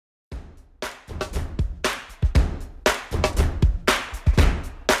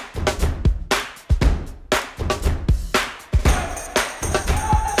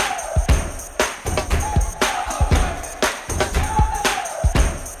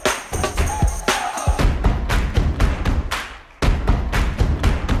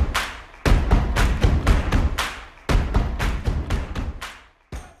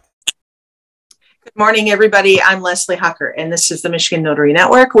Morning, everybody. I'm Leslie Hucker, and this is the Michigan Notary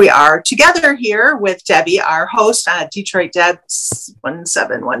Network. We are together here with Debbie, our host, Detroit Debs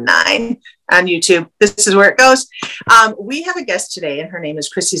 1719 on YouTube. This is where it goes. We have a guest today, and her name is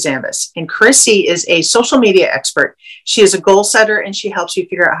Chrissy Zambis. And Chrissy is a social media expert. She is a goal setter, and she helps you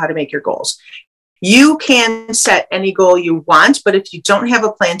figure out how to make your goals. You can set any goal you want, but if you don't have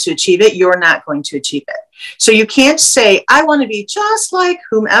a plan to achieve it, you're not going to achieve it. So you can't say, I want to be just like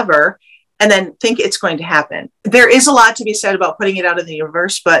whomever, and then think it's going to happen. There is a lot to be said about putting it out in the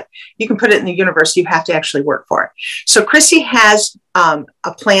universe, but you can put it in the universe. You have to actually work for it. So Chrissy has a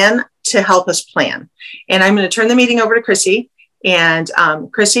plan to help us plan. And I'm going to turn the meeting over to Chrissy. And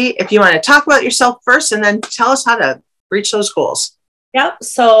Chrissy, if you want to talk about yourself first and then tell us how to reach those goals. Yep.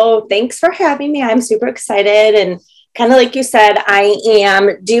 So thanks for having me. I'm super excited. And kind of like you said, I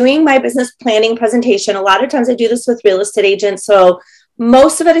am doing my business planning presentation. A lot of times I do this with real estate agents. So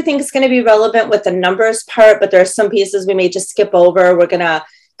most of it, I think, is going to be relevant with the numbers part, but there are some pieces we may just skip over. We're going to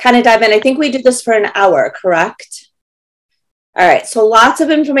kind of dive in. I think we do this for an hour, correct? All right. So lots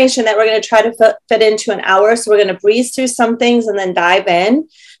of information that we're going to try to fit into an hour. So we're going to breeze through some things and then dive in.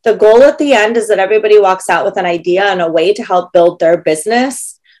 The goal at the end is that everybody walks out with an idea and a way to help build their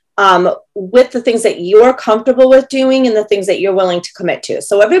business with the things that you're comfortable with doing and the things that you're willing to commit to.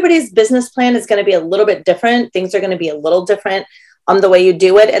 So everybody's business plan is going to be a little bit different. Things are going to be a little different the way you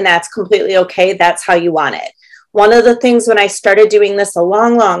do it, and that's completely okay. That's how you want it. One of the things when I started doing this a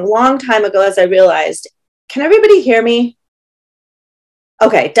long time ago, as I realized, can everybody hear me?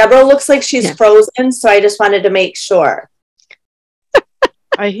 Okay, Deborah looks like she's frozen, so I just wanted to make sure.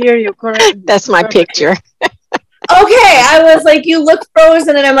 I hear you correctly. That's my picture. Okay, I was like, you look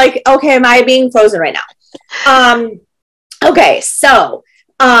frozen, and I'm like, okay, am I being frozen right now? Okay, so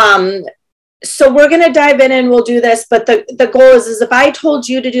we're going to dive in and we'll do this. But the goal is if I told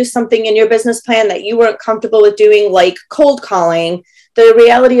you to do something in your business plan that you weren't comfortable with doing, like cold calling, the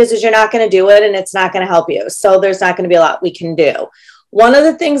reality is you're not going to do it and it's not going to help you. So there's not going to be a lot we can do. One of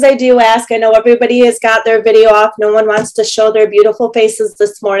the things I do ask, I know everybody has got their video off. No one wants to show their beautiful faces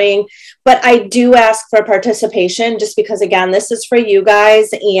this morning, but I do ask for participation just because, again, this is for you guys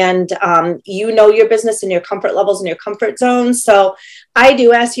and you know your business and your comfort levels and your comfort zones. So I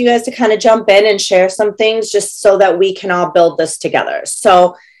do ask you guys to kind of jump in and share some things just so that we can all build this together.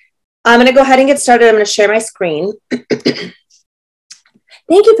 So I'm going to go ahead and get started. I'm going to share my screen. Thank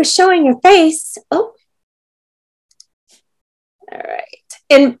you for showing your face. Oh. All right.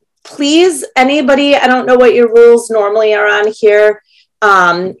 And please, anybody, I don't know what your rules normally are on here.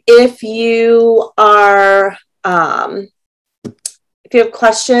 If you are, if you have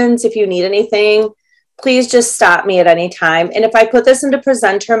questions, if you need anything, please just stop me at any time. And if I put this into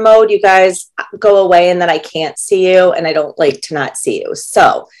presenter mode, you guys go away and then I can't see you and I don't like to not see you.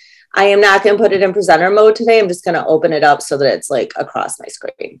 So I am not going to put it in presenter mode today. I'm just going to open it up so that it's like across my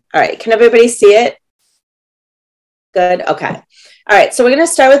screen. All right. Can everybody see it? Good. Okay. All right. So we're going to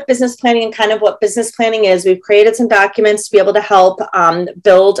start with business planning and kind of what business planning is. We've created some documents to be able to help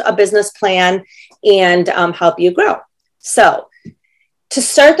build a business plan and help you grow. So to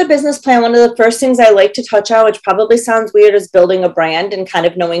start the business plan, one of the first things I like to touch on, which probably sounds weird, is building a brand and kind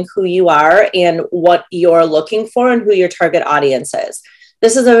of knowing who you are and what you're looking for and who your target audience is.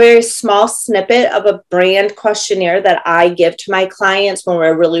 This is a very small snippet of a brand questionnaire that I give to my clients when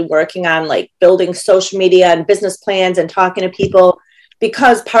we're really working on like building social media and business plans and talking to people,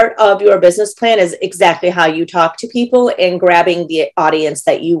 because part of your business plan is exactly how you talk to people and grabbing the audience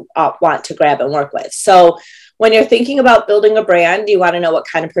that you want to grab and work with. So when you're thinking about building a brand, you want to know what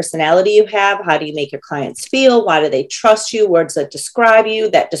kind of personality you have. How do you make your clients feel? Why do they trust you? Words that describe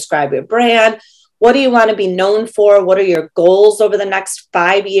you, that describe your brand. What do you want to be known for? What are your goals over the next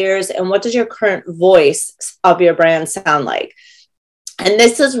 5 years? And what does your current voice of your brand sound like? And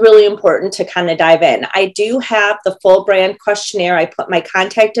this is really important to kind of dive in. I do have the full brand questionnaire. I put my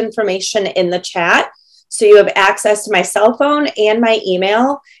contact information in the chat, so you have access to my cell phone and my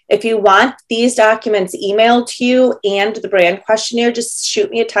email. If you want these documents emailed to you and the brand questionnaire, just shoot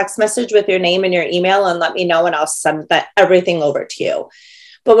me a text message with your name and your email and let me know, and I'll send everything over to you.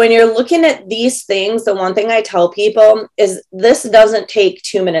 But when you're looking at these things, the one thing I tell people is this doesn't take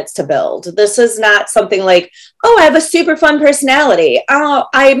 2 minutes to build. This is not something like, oh, I have a super fun personality. Oh,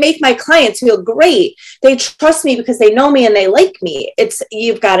 I make my clients feel great. They trust me because they know me and they like me.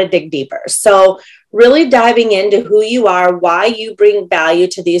 You've got to dig deeper. So really diving into who you are, why you bring value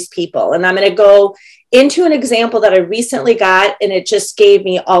to these people. And I'm going to go into an example that I recently got, and it just gave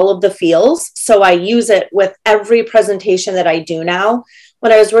me all of the feels. So I use it with every presentation that I do now.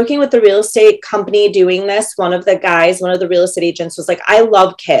 When I was working with the real estate company doing this, one of the real estate agents was like, I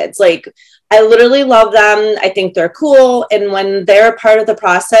love kids. Like, I literally love them. I think they're cool. And when they're a part of the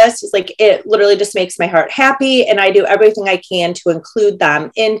process, it's like, it literally just makes my heart happy. And I do everything I can to include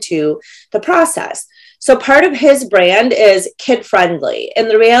them into the process. So part of his brand is kid friendly. And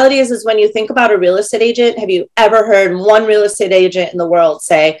the reality is when you think about a real estate agent, have you ever heard one real estate agent in the world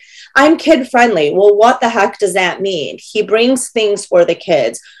say, I'm kid friendly? Well, what the heck does that mean? He brings things for the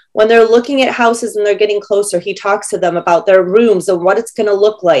kids. When they're looking at houses and they're getting closer, he talks to them about their rooms and what it's going to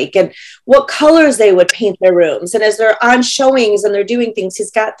look like and what colors they would paint their rooms. And as they're on showings and they're doing things,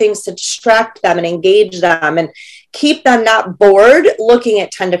 he's got things to distract them and engage them and keep them not bored looking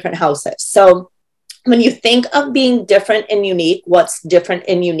at 10 different houses. So when you think of being different and unique, what's different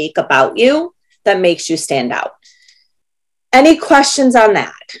and unique about you that makes you stand out? Any questions on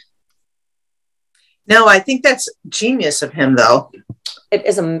that? No, I think that's genius of him, though. It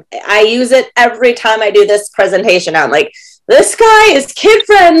is. I use it every time I do this presentation. I'm like, this guy is kid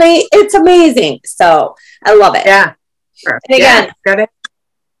friendly. It's amazing. So I love it. Yeah. Sure. And again, yeah,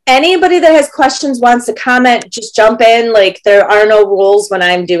 anybody that has questions, wants to comment, just jump in. Like, there are no rules when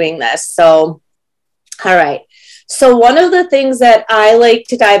I'm doing this. So, all right. So one of the things that I like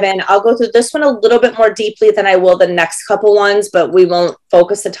to dive in, I'll go through this one a little bit more deeply than I will the next couple ones, but we won't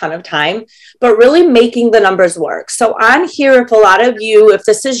focus a ton of time, but really making the numbers work. So on here, if a lot of you, if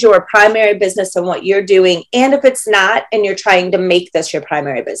this is your primary business and what you're doing, and if it's not, and you're trying to make this your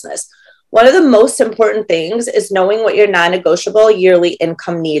primary business, one of the most important things is knowing what your non-negotiable yearly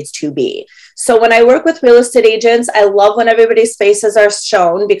income needs to be. So when I work with real estate agents, I love when everybody's faces are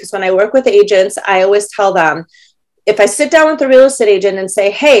shown, because when I work with agents, I always tell them, if I sit down with a real estate agent and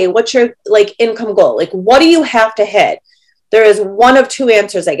say, hey, what's your income goal? Like, what do you have to hit? There is one of two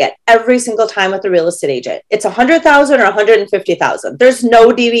answers I get every single time with a real estate agent. It's 100,000 or 150,000. There's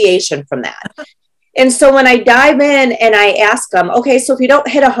no deviation from that. And so when I dive in and I ask them, okay, so if you don't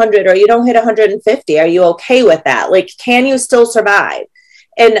hit 100 or you don't hit 150, are you okay with that? Like, can you still survive?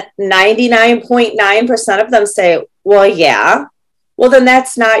 And 99.9% of them say, well, yeah. Well, then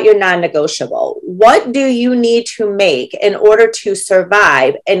that's not your non-negotiable. What do you need to make in order to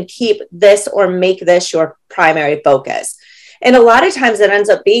survive and keep this or make this your primary focus? And a lot of times it ends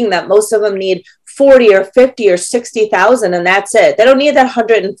up being that most of them need 40 or 50 or 60,000, and that's it. They don't need that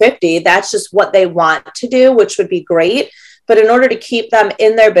 150. That's just what they want to do, which would be great. But in order to keep them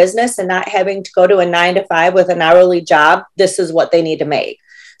in their business and not having to go to a 9-to-5 with an hourly job, this is what they need to make.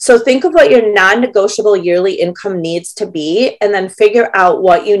 So think of what your non-negotiable yearly income needs to be, and then figure out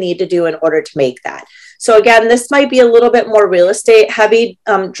what you need to do in order to make that. So again, this might be a little bit more real estate heavy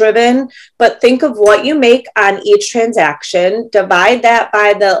driven, but think of what you make on each transaction, divide that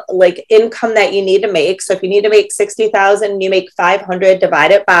by the income that you need to make. So if you need to make 60,000, you make 500, divide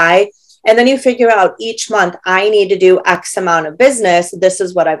it by, and then you figure out each month, I need to do X amount of business. This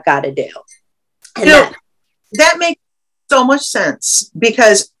is what I've got to do. And that makes so much sense,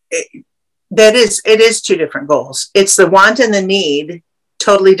 because it is two different goals. It's the want and the need,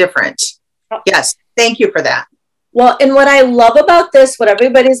 totally different. Yes. Thank you for that. Well, and what I love about this, what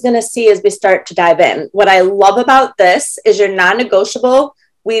everybody's going to see as we start to dive in, what I love about this is your non-negotiable.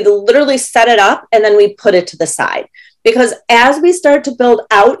 We literally set it up and then we put it to the side. Because as we start to build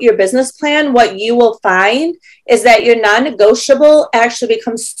out your business plan, what you will find is that your non-negotiable actually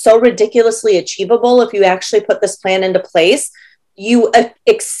becomes so ridiculously achievable. If you actually put this plan into place, you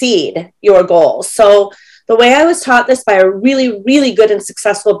exceed your goals. So the way I was taught this by a really, really good and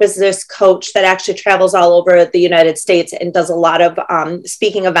successful business coach that actually travels all over the United States and does a lot of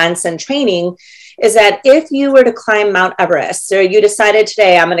speaking events and training is that if you were to climb Mount Everest, or you decided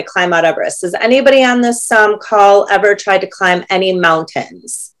today, I'm going to climb Mount Everest. Has anybody on this call ever tried to climb any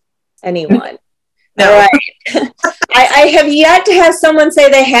mountains? Anyone? No. All right. I have yet to have someone say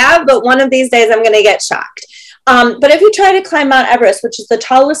they have, but one of these days I'm going to get shocked. But if you try to climb Mount Everest, which is the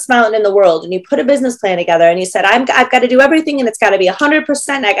tallest mountain in the world, and you put a business plan together and you said, I've got to do everything and it's got to be 100%.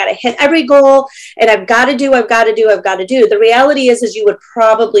 I got to hit every goal and I've got to do. The reality is you would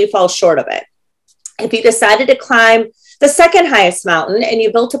probably fall short of it. If you decided to climb the second highest mountain and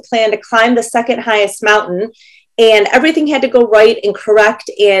you built a plan to climb the second highest mountain and everything had to go right and correct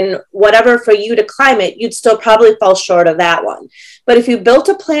in whatever for you to climb it, you'd still probably fall short of that one. But if you built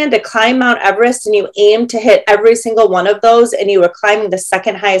a plan to climb Mount Everest and you aimed to hit every single one of those and you were climbing the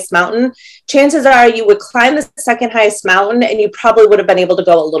second highest mountain, chances are you would climb the second highest mountain and you probably would have been able to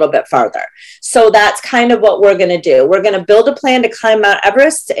go a little bit farther. So that's kind of what we're going to do. We're going to build a plan to climb Mount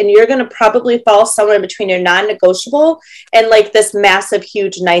Everest, and you're going to probably fall somewhere between your non-negotiable and this massive,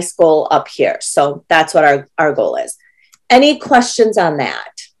 huge, nice goal up here. So that's what our goal is. Any questions on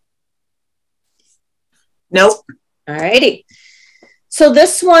that? Nope. All righty. So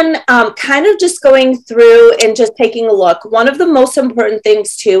this one, kind of just going through and just taking a look. One of the most important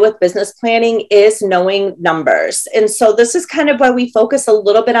things too with business planning is knowing numbers. And so this is kind of why we focus a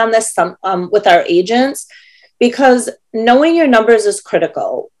little bit on this with our agents, because knowing your numbers is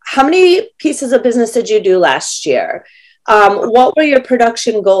critical. How many pieces of business did you do last year? What were your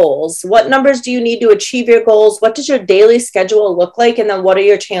production goals? What numbers do you need to achieve your goals? What does your daily schedule look like? And then what are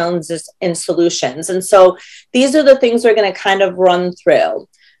your challenges and solutions? And so these are the things we're going to kind of run through.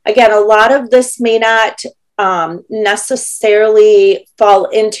 Again, a lot of this may not necessarily fall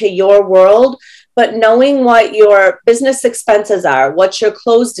into your world, but knowing what your business expenses are, what's your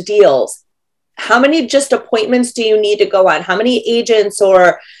closed deals, how many just appointments do you need to go on? How many agents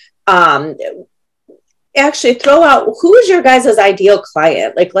or actually throw out who is your guys' ideal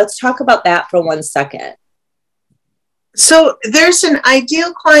client? Like, let's talk about that for 1 second. So there's an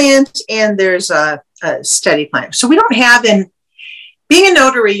ideal client and there's a steady client. So we don't have being a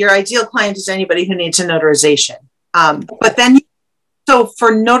notary, your ideal client is anybody who needs a notarization. But then, so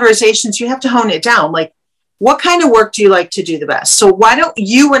for notarizations, you have to hone it down. Like, what kind of work do you like to do the best? So why don't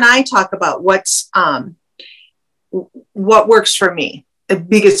you and I talk about what works for me?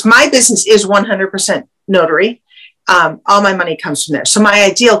 Because my business is 100% notary. All my money comes from there. So my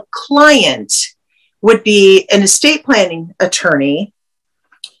ideal client would be an estate planning attorney,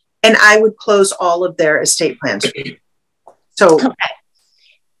 and I would close all of their estate plans. So, okay.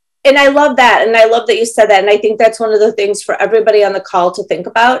 And I love that. And I love that you said that. And I think that's one of the things for everybody on the call to think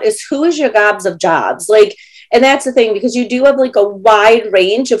about is who is your gobs of jobs? Like, and that's the thing, because you do have like a wide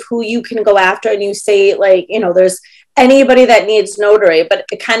range of who you can go after. And you say like, you know, there's anybody that needs notary, but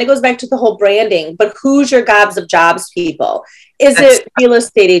it kind of goes back to the whole branding. But who's your gobs of jobs people? Is it real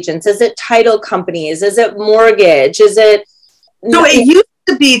estate agents? Is it title companies? Is it mortgage? Is it? So it used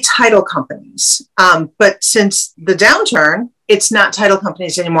to be title companies. But since the downturn, it's not title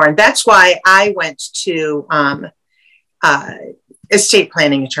companies anymore. And that's why I went to estate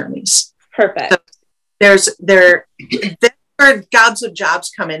planning attorneys. Perfect. So there are gobs of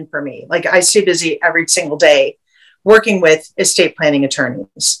jobs come in for me. Like, I stay busy every single day working with estate planning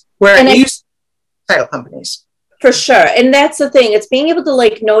attorneys, where I use title companies. For sure. And that's the thing. It's being able to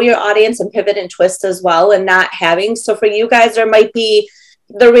like know your audience and pivot and twist as well, and not having. So for you guys, there might be,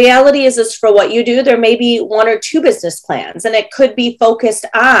 the reality is for what you do, there may be 1 or 2 business plans, and it could be focused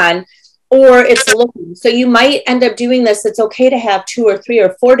on, or it's looking. So you might end up doing this. It's okay to have 2 or 3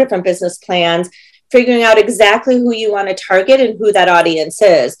 or 4 different business plans, figuring out exactly who you want to target and who that audience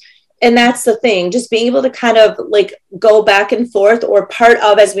is. And that's the thing, just being able to kind of like go back and forth, or part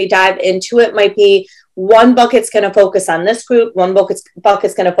of, as we dive into it, might be one bucket's going to focus on this group, one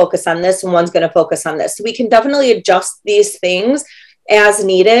bucket's going to focus on this, and one's going to focus on this. So we can definitely adjust these things as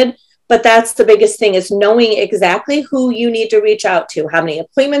needed. But that's the biggest thing, is knowing exactly who you need to reach out to. How many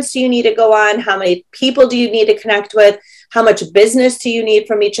appointments do you need to go on? How many people do you need to connect with? How much business do you need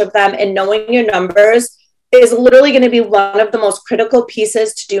from each of them? And knowing your numbers is literally going to be one of the most critical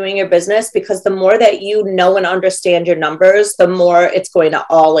pieces to doing your business, because the more that you know and understand your numbers, the more it's going to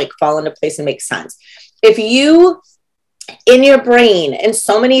all like fall into place and make sense. If you in your brain, and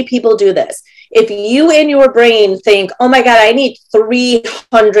so many people do this, if you in your brain think, oh my God, I need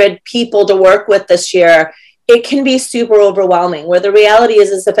 300 people to work with this year, it can be super overwhelming, where the reality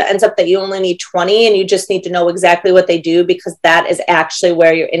is if it ends up that you only need 20 and you just need to know exactly what they do, because that is actually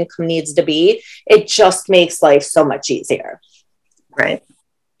where your income needs to be, it just makes life so much easier. Right.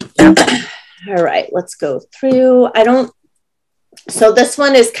 All right, let's go through. So this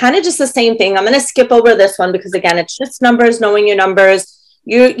one is kind of just the same thing. I'm going to skip over this one because, again, it's just numbers, knowing your numbers.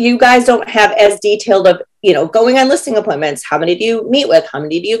 You guys don't have as detailed of, you know, going on listing appointments. How many do you meet with? How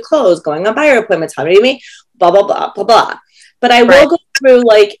many do you close? Going on buyer appointments. How many do you meet? Blah, blah, blah, blah, blah. But I will go through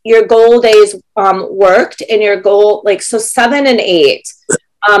like your goal days worked, and your goal, like, so 7 and 8,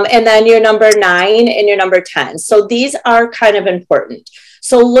 and then your number 9 and your number 10. So these are kind of important.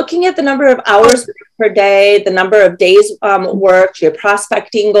 So looking at the number of hours per day, the number of days worked, your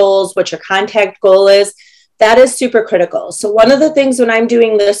prospecting goals, what your contact goal is, that is super critical. So one of the things when I'm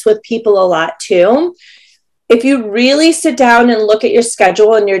doing this with people a lot too, if you really sit down and look at your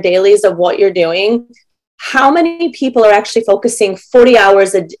schedule and your dailies of what you're doing, how many people are actually focusing 40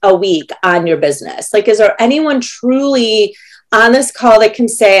 hours a week on your business? Like, is there anyone truly on this call that can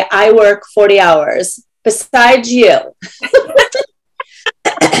say, I work 40 hours besides you?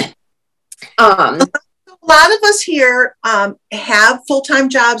 A lot of us here have full-time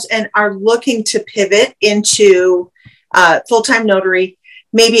jobs and are looking to pivot into full-time notary,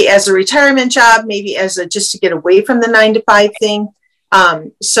 maybe as a retirement job, maybe as just to get away from the 9 to 5 thing.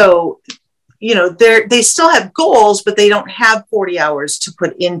 So they still have goals, but they don't have 40 hours to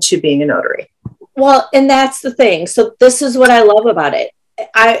put into being a notary. Well, and that's the thing. So this is what I love about it.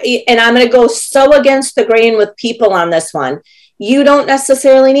 I'm going to go so against the grain with people on this one. You don't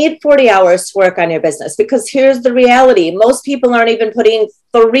necessarily need 40 hours to work on your business, because here's the reality. Most people aren't even putting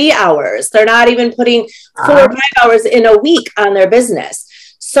 3 hours. They're not even putting 4 or 5 hours in a week on their business.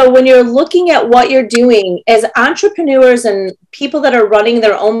 So when you're looking at what you're doing as entrepreneurs and people that are running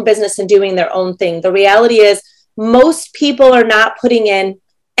their own business and doing their own thing, the reality is most people are not putting in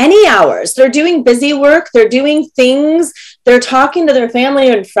any hours. They're doing busy work. They're doing things. They're talking to their family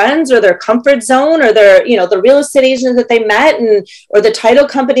and friends, or their comfort zone, or their, the real estate agent that they met, or the title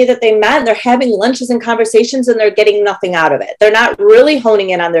company that they met. And they're having lunches and conversations, and they're getting nothing out of it. They're not really honing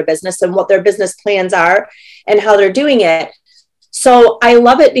in on their business and what their business plans are and how they're doing it. So I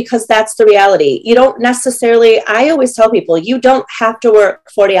love it, because that's the reality. You don't necessarily, I always tell people, you don't have to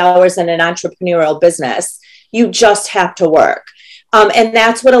work 40 hours in an entrepreneurial business. You just have to work. And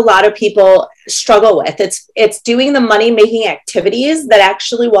that's what a lot of people struggle with. It's doing the money-making activities that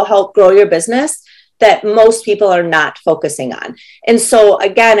actually will help grow your business that most people are not focusing on. And so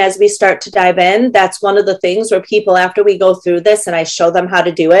again, as we start to dive in, that's one of the things where people, after we go through this and I show them how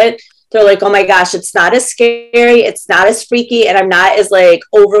to do it, they're like, oh my gosh, it's not as scary, it's not as freaky, and I'm not as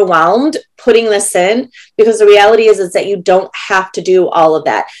overwhelmed putting this in, because the reality is that you don't have to do all of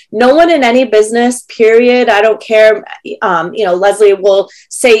that. No one in any business, period, I don't care, Leslie will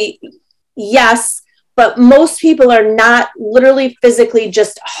say yes, but most people are not literally physically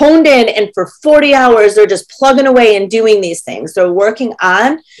just honed in, and for 40 hours, they're just plugging away and doing these things. They're working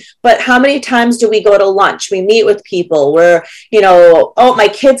on, but how many times do we go to lunch? We meet with people where, oh, my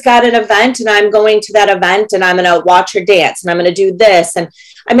kid's got an event and I'm going to that event and I'm going to watch her dance and I'm going to do this. And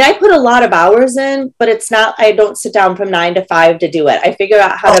I mean, I put a lot of hours in, but it's not, I don't sit down from 9 to 5 to do it. I figure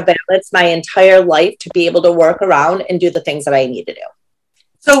out how to balance my entire life to be able to work around and do the things that I need to do.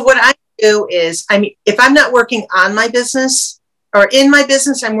 So what I do is, if I'm not working on my business or in my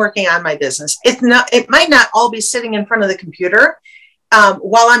business, I'm working on my business. It might not all be sitting in front of the computer.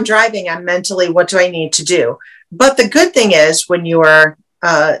 While I'm driving, I'm mentally, what do I need to do? But the good thing is, when you are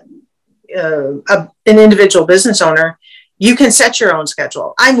an individual business owner, you can set your own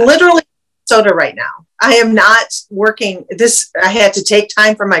schedule. I'm literally in Minnesota right now. I am not working this. I had to take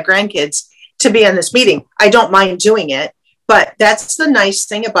time from my grandkids to be on this meeting. I don't mind doing it. But that's the nice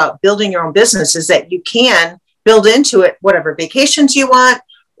thing about building your own business, is that you can build into it whatever vacations you want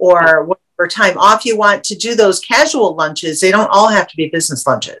or whatever time off you want to do those casual lunches. They don't all have to be business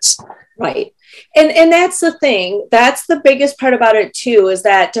lunches. Right. And that's the thing. That's the biggest part about it too, is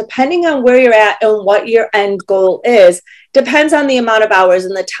that depending on where you're at and what your end goal is, depends on the amount of hours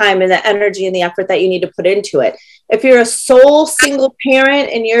and the time and the energy and the effort that you need to put into it. If you're a sole single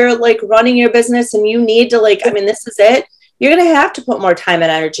parent and you're running your business and you need to this is it, you're going to have to put more time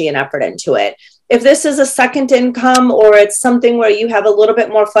and energy and effort into it. If this is a second income, or it's something where you have a little bit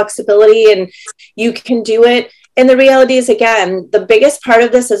more flexibility and you can do it. And the reality is, again, the biggest part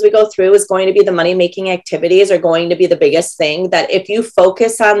of this as we go through is going to be the money-making activities are going to be the biggest thing, that if you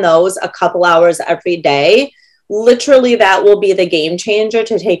focus on those a couple hours every day, literally that will be the game changer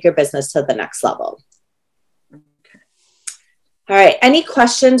to take your business to the next level. All right. Any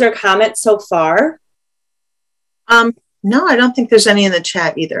questions or comments so far? No, I don't think there's any in the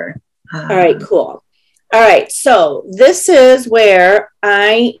chat either. All right, cool. All right, so this is where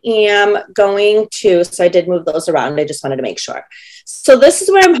I am going to, so I did move those around. I just wanted to make sure. So this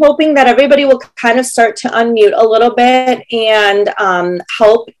is where I'm hoping that everybody will kind of start to unmute a little bit and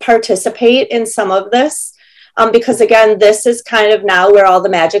help participate in some of this. Because again, this is kind of now where all the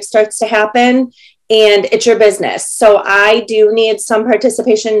magic starts to happen. And it's your business. So I do need some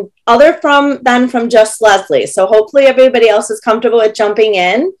participation other than from just Leslie. So hopefully everybody else is comfortable with jumping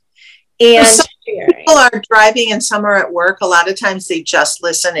in. And some people are driving and some are at work. A lot of times they just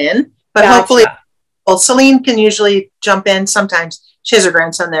listen in. But Gotcha. Hopefully, Celine can usually jump in. Sometimes she has her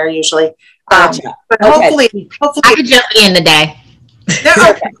grandson there usually. Gotcha. But Okay. hopefully I could jump in today.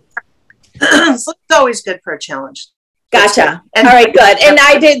 So it's always good for a challenge. Gotcha. And all right, good. And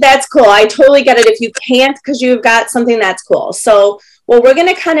that's cool. I totally get it. If you can't, because you've got something, that's cool. So what we're going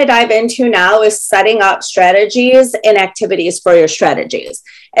to kind of dive into now is setting up strategies and activities for your strategies.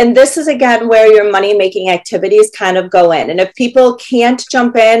 And this is, again, where your money-making activities kind of go in. And if people can't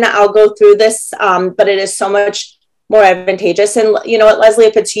jump in, I'll go through this, but it is so much more advantageous. And you know what, Leslie,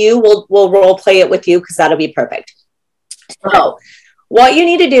 if it's you, we'll role play it with you, because that'll be perfect. So What you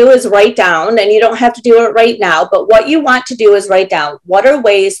need to do is write down, and you don't have to do it right now, but what you want to do is write down what are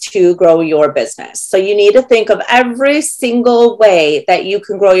ways to grow your business. So you need to think of every single way that you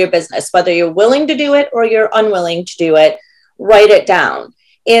can grow your business, whether you're willing to do it or you're unwilling to do it, write it down.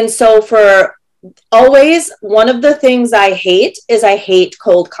 And so for always, one of the things I hate is I hate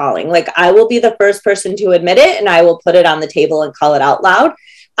cold calling. Like, I will be the first person to admit it, and I will put it on the table and call it out loud.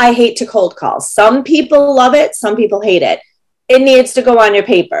 I hate to cold call. Some people love it. Some people hate it. It needs to go on your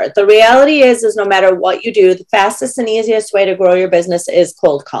paper. The reality is no matter what you do, the fastest and easiest way to grow your business is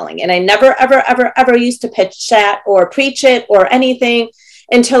cold calling. And I never, ever, ever, ever used to pitch that or preach it or anything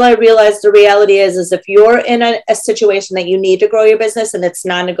until I realized the reality is if you're in a situation that you need to grow your business and it's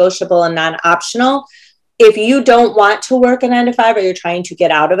non-negotiable and non-optional, if you don't want to work a 9-to-5 or you're trying to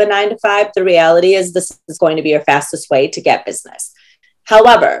get out of a 9-to-5, the reality is this is going to be your fastest way to get business.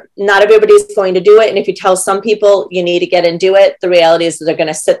 However, not everybody's going to do it. And if you tell some people you need to get and do it, the reality is that they're going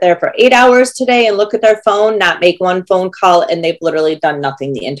to sit there for 8 hours today and look at their phone, not make one phone call, and they've literally done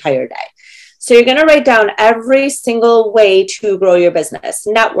nothing the entire day. So you're going to write down every single way to grow your business: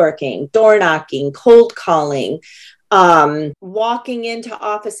 networking, door knocking, cold calling, walking into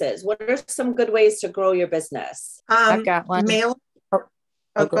offices. What are some good ways to grow your business? I've got one. Mail.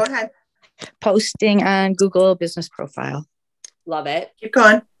 Oh, go ahead. Posting on Google Business Profile. Love it. Keep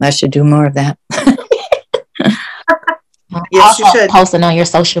going. I should do more of that. Yes, you Also should. posting on your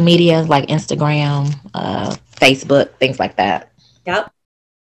social media like Instagram, Facebook, things like that. Yep.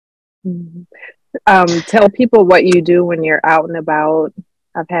 Tell people what you do when you're out and about.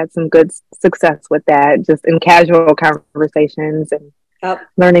 I've had some good success with that, just in casual conversations and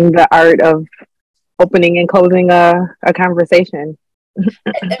learning the art of opening and closing a conversation.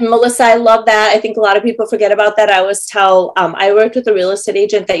 And Melissa, I love that. I think a lot of people forget about that. I always tell, I worked with a real estate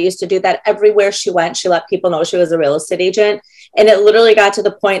agent that used to do that everywhere she went. She let people know she was a real estate agent. And it literally got to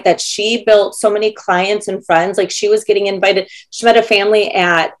the point that she built so many clients and friends. Like, she was getting invited. She met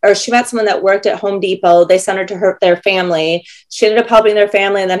she met someone that worked at Home Depot. They sent her to their family. She ended up helping their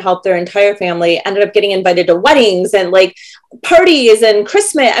family and then helped their entire family. Ended up getting invited to weddings and like parties and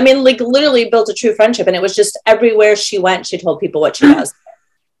Christmas. I mean, like, literally built a true friendship. And it was just everywhere she went, she told people what she does.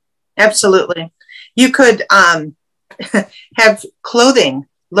 Absolutely. You could have clothing,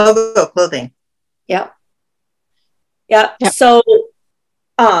 logo clothing. Yep. So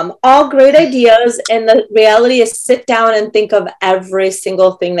all great ideas. And the reality is, sit down and think of every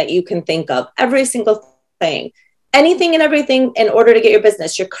single thing that you can think of, every single thing, anything and everything in order to get your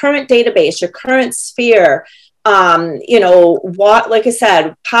business, your current database, your current sphere, like I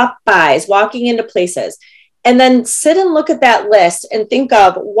said, pop buys, walking into places. And then sit and look at that list and think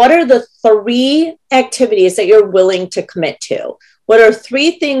of what are the 3 activities that you're willing to commit to? What are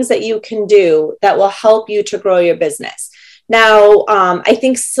 3 things that you can do that will help you to grow your business? Now, I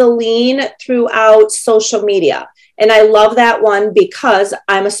think Celine threw out social media. And I love that one because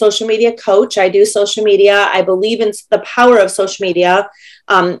I'm a social media coach. I do social media. I believe in the power of social media.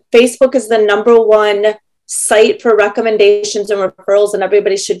 Facebook is the #1 site for recommendations and referrals, and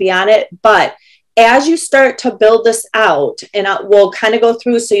everybody should be on it. But as you start to build this out, and we'll kind of go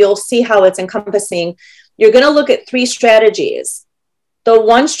through so you'll see how it's encompassing, you're going to look at 3 strategies. The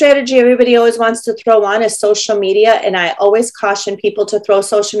one strategy everybody always wants to throw on is social media. And I always caution people to throw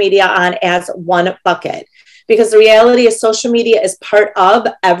social media on as one bucket, because the reality is social media is part of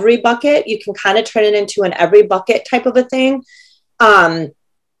every bucket. You can kind of turn it into an every bucket type of a thing.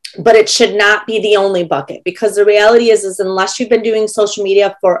 But it should not be the only bucket, because the reality is unless you've been doing social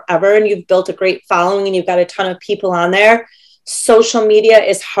media forever and you've built a great following and you've got a ton of people on there, social media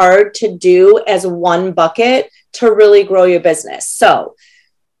is hard to do as one bucket to really grow your business. So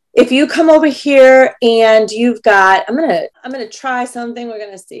if you come over here and you've got, I'm going to try something. We're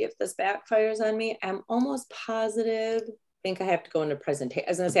going to see if this backfires on me. I'm almost positive. I think I have to go into presentation.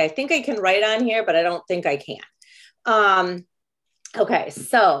 I was going to say, I think I can write on here, but I don't think I can. Okay,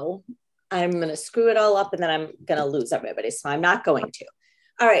 so I'm going to screw it all up and then I'm going to lose everybody. So I'm not going to.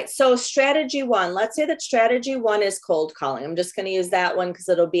 All right, so strategy 1, let's say that strategy 1 is cold calling. I'm just going to use that one because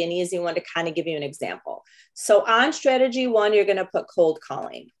it'll be an easy one to kind of give you an example. So on strategy 1, you're going to put cold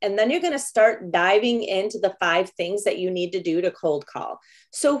calling, and then you're going to start diving into the 5 things that you need to do to cold call.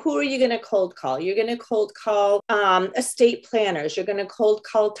 So who are you going to cold call? You're going to cold call estate planners. You're going to cold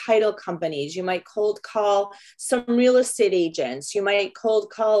call title companies. You might cold call some real estate agents. You might cold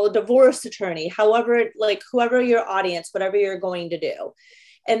call a divorce attorney, however, like whoever your audience, whatever you're going to do.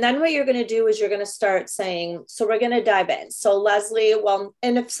 And then what you're going to do is you're going to start saying, so we're going to dive in. So Leslie,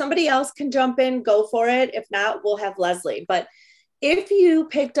 and if somebody else can jump in, go for it. If not, we'll have Leslie. But if you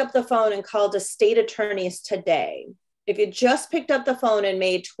picked up the phone and called estate attorneys today, if you just picked up the phone and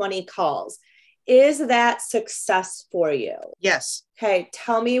made 20 calls, is that success for you? Yes. Okay.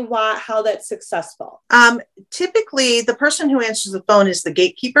 Tell me how that's successful. Typically, the person who answers the phone is the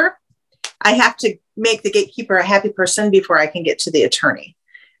gatekeeper. I have to make the gatekeeper a happy person before I can get to the attorney.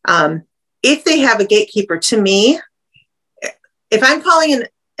 If they have a gatekeeper, to me, if I'm calling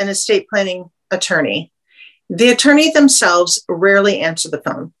an estate planning attorney, the attorney themselves rarely answer the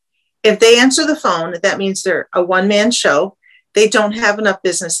phone. If they answer the phone, that means they're a one-man show. They don't have enough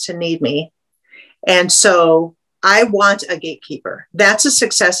business to need me. And so I want a gatekeeper. That's a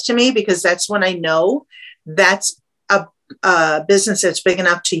success to me, because that's when I know that's a business that's big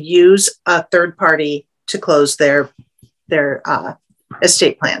enough to use a third party to close their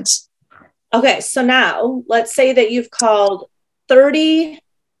estate plans. Okay. So now let's say that you've called 30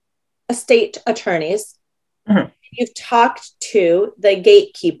 estate attorneys. Mm-hmm. You've talked to the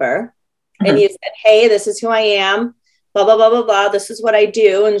gatekeeper, mm-hmm. and you said, hey, this is who I am, blah, blah, blah, blah, blah. This is what I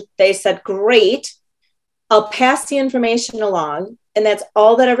do. And they said, great, I'll pass the information along. And that's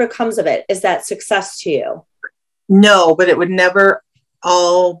all that ever comes of it. Is that success to you? No, but that would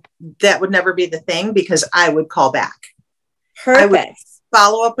never be the thing, because I would call back. Perfect. I would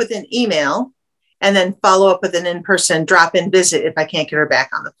follow up with an email and then follow up with an in-person drop-in visit if I can't get her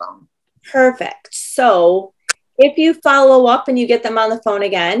back on the phone. Perfect. So if you follow up and you get them on the phone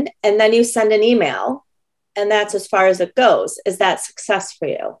again, and then you send an email, and that's as far as it goes, is that success for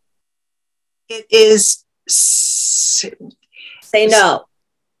you? It is. Say no.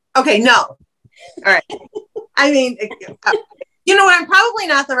 Okay, no. All right. I mean, you know what? I'm probably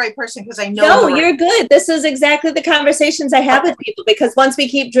not the right person, because I know. No, you're good. This is exactly the conversations I have with people, because once we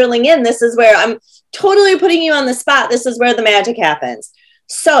keep drilling in, this is where I'm totally putting you on the spot. This is where the magic happens.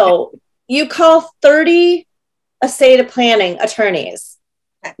 So you call 30 estate planning attorneys.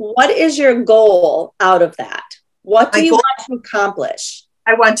 What is your goal out of that? What do you want to accomplish?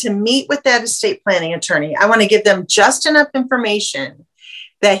 I want to meet with that estate planning attorney. I want to give them just enough information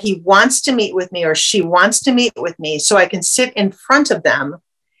that he wants to meet with me or she wants to meet with me, so I can sit in front of them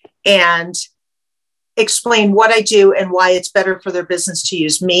and explain what I do and why it's better for their business to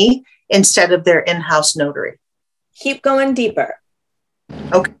use me instead of their in-house notary. Keep going deeper.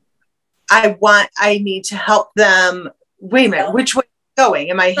 Okay. I need to help them. Wait a minute, which way are you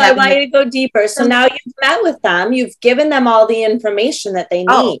going? I want you to go deeper. So now you've met with them, you've given them all the information that they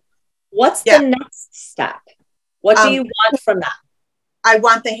need. What's the next step? What do you want from them? I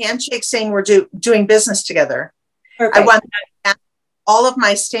want the handshake saying we're doing business together. Perfect. I want all of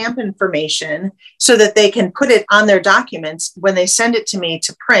my stamp information so that they can put it on their documents when they send it to me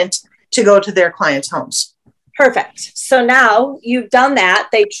to print to go to their clients' homes. Perfect. So now you've done that.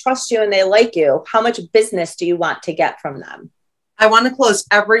 They trust you and they like you. How much business do you want to get from them? I want to close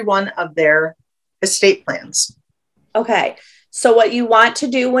every one of their estate plans. Okay. So what you want to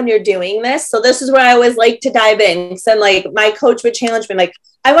do when you're doing this, so this is where I always like to dive in. And like my coach would challenge me, like,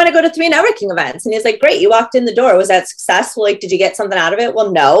 I want to go to 3 networking events. And he's like, great, you walked in the door. Was that successful? Like, did you get something out of it?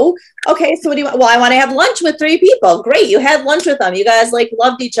 Well, no. Okay. So what do you want? Well, I want to have lunch with 3 people. Great. You had lunch with them. You guys like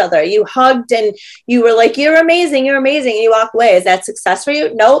loved each other. You hugged and you were like, you're amazing. You're amazing. And you walk away. Is that success for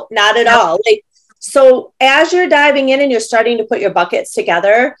you? Nope, not at all. Like, so as you're diving in and you're starting to put your buckets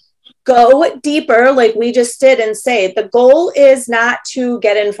together, go deeper like we just did and say, the goal is not to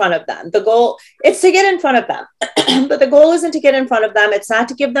get in front of them. The goal is to get in front of them, but the goal isn't to get in front of them. It's not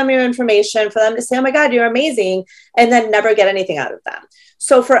to give them your information for them to say, oh my God, you're amazing, and then never get anything out of them.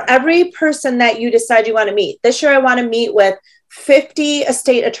 So for every person that you decide you want to meet, this year I want to meet with 50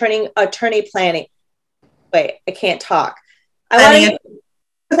 estate attorney planning. Wait, I can't talk. I want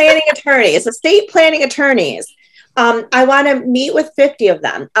to planning attorneys, estate planning attorneys. I want to meet with 50 of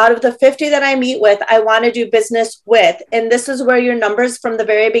them. Out of the 50 that I meet with, I want to do business with, and this is where your numbers from the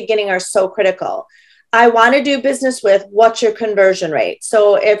very beginning are so critical. I want to do business with, what's your conversion rate?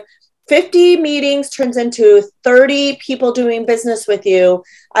 So if 50 meetings turns into 30 people doing business with you,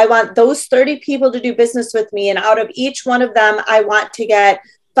 I want those 30 people to do business with me. And out of each one of them, I want to get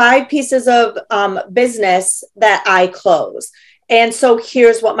 5 pieces of business that I close. And so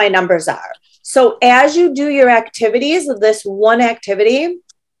here's what my numbers are. So as you do your activities of this one activity,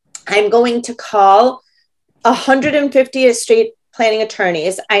 I'm going to call 150 estate planning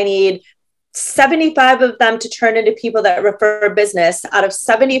attorneys. I need 75 of them to turn into people that refer business. Out of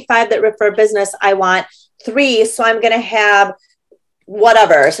 75 that refer business, I want 3. So I'm going to have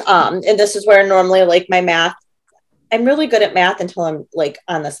whatever. And this is where normally like my math I'm really good at math until I'm like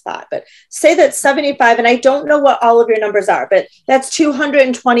on the spot, but say that 75, and I don't know what all of your numbers are, but that's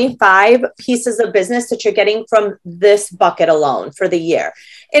 225 pieces of business that you're getting from this bucket alone for the year.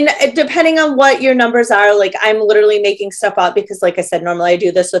 And depending on what your numbers are, like I'm literally making stuff up because like I said, normally I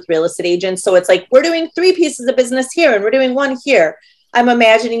do this with real estate agents. So it's like, we're doing 3 pieces of business here and we're doing 1 here. I'm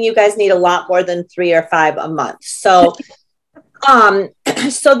imagining you guys need a lot more than 3 or 5 a month. So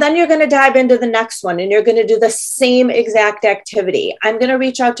so then you're going to dive into the next one and you're going to do the same exact activity. I'm going to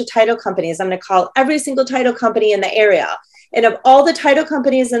reach out to title companies. I'm going to call every single title company in the area. And of all the title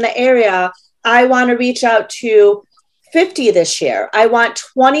companies in the area, I want to reach out to 50 this year. I want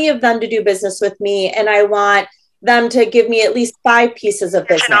 20 of them to do business with me. And I want them to give me at least 5 pieces of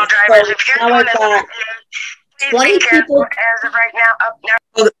business. So now I've got 20 people. As of right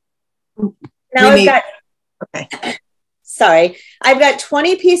now, now I've got, okay. Sorry, I've got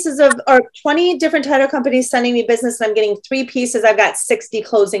 20 pieces of, or 20 different title companies sending me business and I'm getting 3 pieces. I've got 60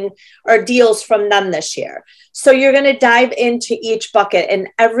 closing or deals from them this year. So you're going to dive into each bucket and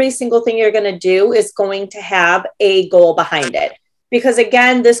every single thing you're going to do is going to have a goal behind it. Because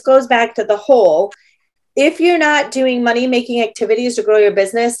again, this goes back to the whole, if you're not doing money making activities to grow your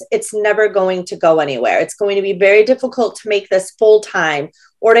business, it's never going to go anywhere. It's going to be very difficult to make this full time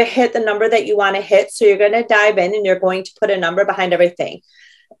or to hit the number that you want to hit. So you're going to dive in and you're going to put a number behind everything.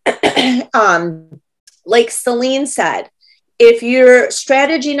 Like Celine said, if your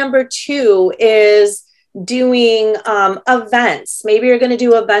strategy number 2 is doing events, maybe you're going to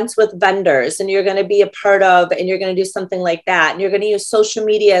do events with vendors and you're going to be a part of, and you're going to do something like that. And you're going to use social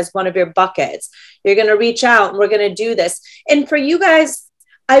media as one of your buckets. You're going to reach out and we're going to do this. And for you guys,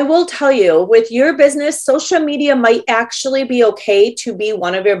 I will tell you, with your business, social media might actually be okay to be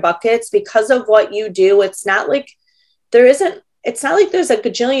one of your buckets because of what you do. It's not like there's a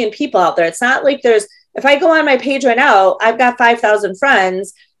gajillion people out there. It's not like if I go on my page right now, I've got 5,000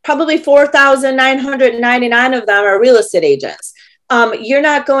 friends, probably 4,999 of them are real estate agents. You're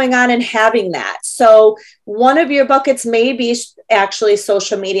not going on and having that. So one of your buckets may be actually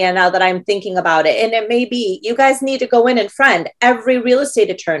social media now that I'm thinking about it. And it may be, you guys need to go in and friend every real estate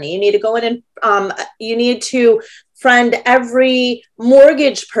attorney. You need to go in and you need to friend every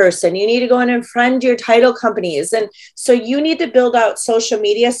mortgage person. You need to go in and friend your title companies. And so you need to build out social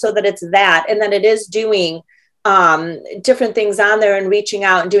media so that it's that, and then it is doing different things on there and reaching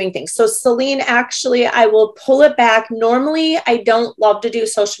out and doing things. So Celine, actually, I will pull it back. Normally, I don't love to do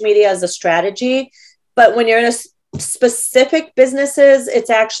social media as a strategy, but when you're in a specific businesses, it's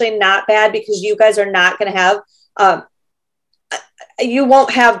actually not bad because you guys are not going to have, you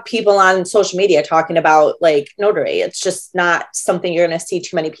won't have people on social media talking about like notary. It's just not something you're going to see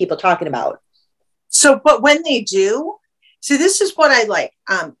too many people talking about. So, but when they do, so this is what I like.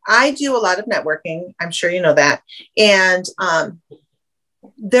 I do a lot of networking. I'm sure you know that. And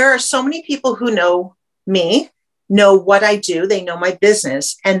there are so many people who know me, know what I do. They know my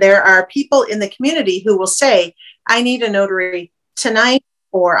business. And there are people in the community who will say, I need a notary tonight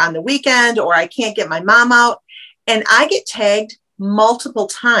or on the weekend, or I can't get my mom out. And I get tagged multiple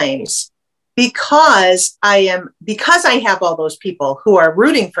times because I have all those people who are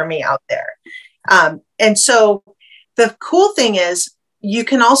rooting for me out there. And so the cool thing is you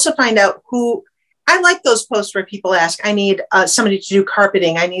can also find out who, I like those posts where people ask, I need somebody to do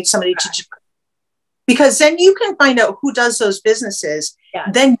carpeting. I need somebody to do, because then you can find out who does those businesses. Yeah.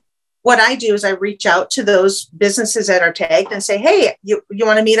 Then what I do is I reach out to those businesses that are tagged and say, hey, you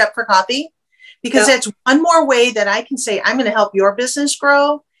want to meet up for coffee? Because that's one more way that I can say, I'm going to help your business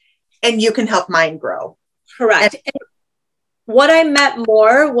grow and you can help mine grow. Correct. And what I meant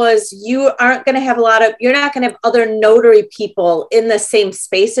more was you aren't going to have you're not going to have other notary people in the same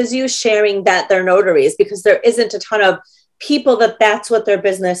space as you sharing that they're notaries, because there isn't a ton of people that's what their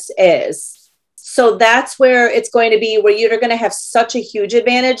business is. So that's where it's going to be, where you're going to have such a huge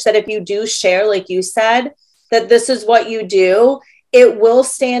advantage that if you do share, like you said, that this is what you do, it will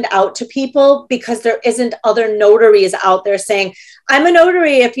stand out to people because there isn't other notaries out there saying, I'm a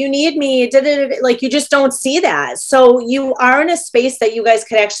notary, if you need me, like you just don't see that. So you are in a space that you guys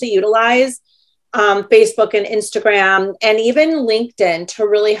could actually utilize Facebook and Instagram and even LinkedIn to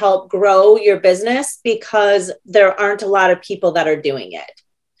really help grow your business, because there aren't a lot of people that are doing it.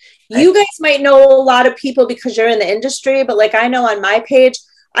 You guys might know a lot of people because you're in the industry, but like I know on my page,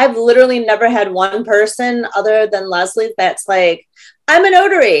 I've literally never had one person other than Leslie that's like, I'm a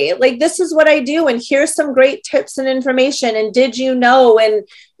notary. Like, this is what I do. And here's some great tips and information. And did you know, and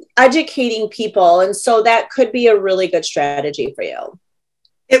educating people. And so that could be a really good strategy for you.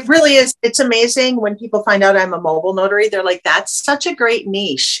 It really is. It's amazing when people find out I'm a mobile notary. They're like, that's such a great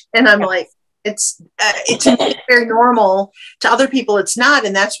niche. And I'm like, it's very normal. To other people, it's not.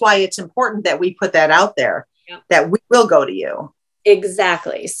 And that's why it's important that we put that out there, that we will go to you.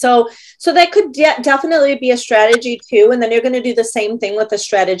 Exactly. So that could definitely be a strategy too. And then you're going to do the same thing with the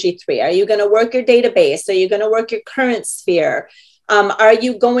strategy 3. Are you going to work your database? Are you going to work your current sphere? Are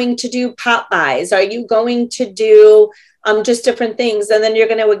you going to do pop buys? Are you going to do just different things? And then you're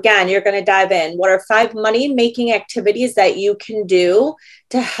going to dive in. What are 5 money making activities that you can do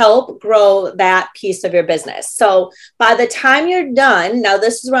to help grow that piece of your business? So by the time you're done, now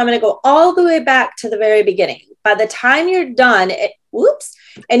this is where I'm going to go all the way back to the very beginning. By the time you're done,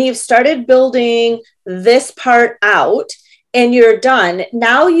 and you've started building this part out and you're done,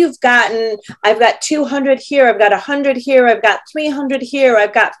 now I've got 200 here, I've got 100 here, I've got 300 here,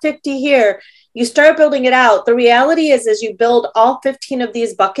 I've got 50 here. You start building it out. The reality is, as you build all 15 of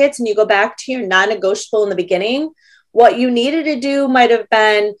these buckets and you go back to your non-negotiable in the beginning, what you needed to do might have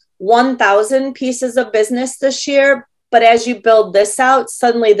been 1,000 pieces of business this year. But as you build this out,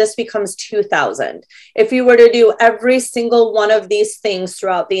 suddenly this becomes 2,000. If you were to do every single one of these things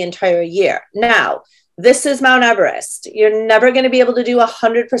throughout the entire year. Now, this is Mount Everest. You're never going to be able to do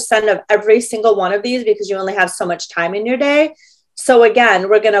 100% of every single one of these because you only have so much time in your day. So again,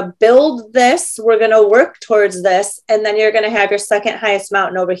 we're going to build this, we're going to work towards this, and then you're going to have your second highest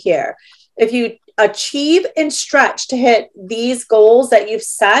mountain over here. If you achieve and stretch to hit these goals that you've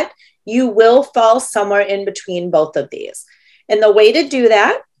set, you will fall somewhere in between both of these. And the way to do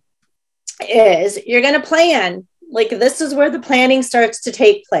that is you're going to plan. Like, this is where the planning starts to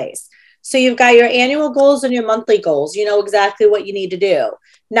take place. So you've got your annual goals and your monthly goals. You know exactly what you need to do.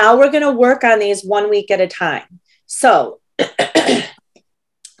 Now we're going to work on these 1 week at a time. So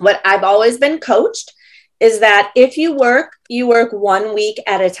what I've always been coached is that if you work 1 week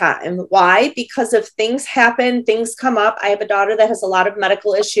at a time. Why? Because if things happen, things come up. I have a daughter that has a lot of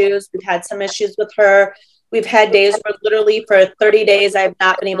medical issues. We've had some issues with her. We've had days where literally for 30 days, I've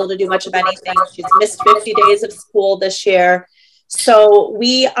not been able to do much of anything. She's missed 50 days of school this year. So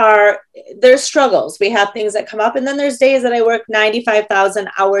there's struggles. We have things that come up, and then there's days that I work 95,000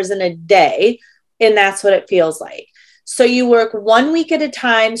 hours in a day, and that's what it feels like. So you work 1 week at a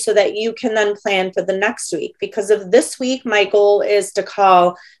time so that you can then plan for the next week. Because of this week, my goal is to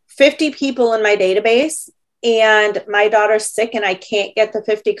call 50 people in my database, and my daughter's sick and I can't get the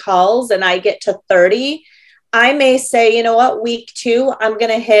 50 calls and I get to 30. I may say, you know what, week 2, I'm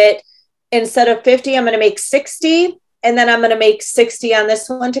going to hit, instead of 50, I'm going to make 60. And then I'm going to make 60 on this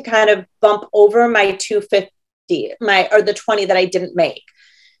one to kind of bump over my 250, or the 20 that I didn't make.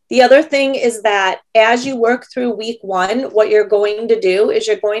 The other thing is that as you work through week 1, what you're going to do is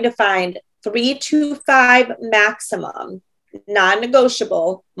you're going to find 3 to 5 maximum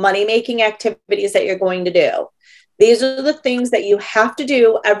non-negotiable money-making activities that you're going to do. These are the things that you have to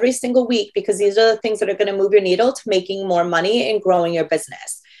do every single week, because these are the things that are going to move your needle to making more money and growing your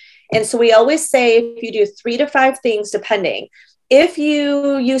business. And so we always say, if you do 3 to 5 things, depending, if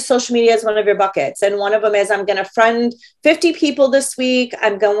you use social media as one of your buckets, and one of them is, I'm going to friend 50 people this week,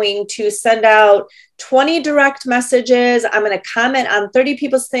 I'm going to send out 20 direct messages, I'm going to comment on 30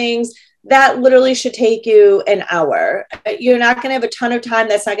 people's things, that literally should take you an hour. You're not going to have a ton of time.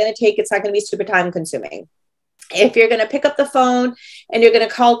 It's not going to be super time consuming. If you're going to pick up the phone and you're going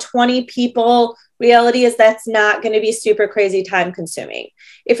to call 20 people, reality is that's not going to be super crazy time consuming.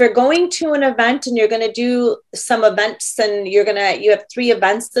 If you're going to an event and you're going to do some events and you have 3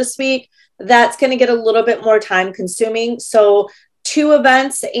 events this week, that's going to get a little bit more time consuming. So 2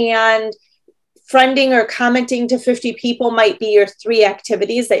 events and friending or commenting to 50 people might be your 3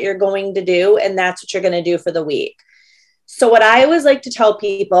 activities that you're going to do. And that's what you're going to do for the week. So what I always like to tell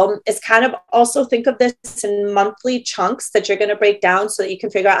people is kind of also think of this in monthly chunks that you're going to break down so that you can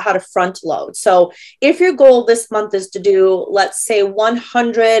figure out how to front load. So if your goal this month is to do, let's say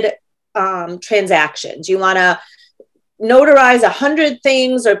 100 transactions, you want to notarize 100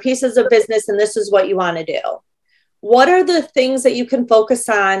 things or pieces of business, and this is what you want to do. What are the things that you can focus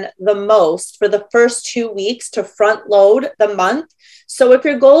on the most for the first 2 weeks to front load the month? So if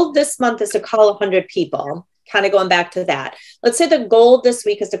your goal this month is to call 100 people, kind of going back to that, let's say the goal this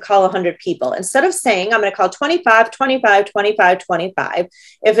week is to call 100 people. Instead of saying, I'm going to call 25, 25, 25, 25.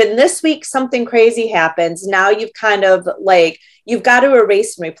 If in this week something crazy happens, now you've kind of you've got to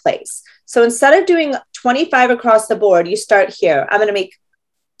erase and replace. So instead of doing 25 across the board, you start here. I'm going to make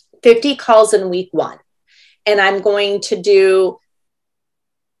 50 calls in week 1. And I'm going to do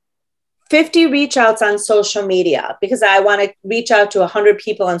 50 reach outs on social media because I want to reach out to 100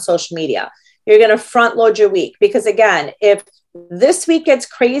 people on social media. You're going to front load your week because, again, if This week gets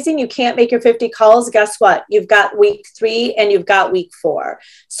crazy and you can't make your 50 calls. Guess what? You've got week 3 and you've got week 4.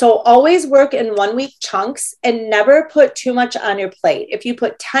 So always work in 1 week chunks and never put too much on your plate. If you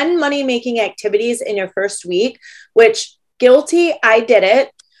put 10 money making activities in your first week, which guilty, I did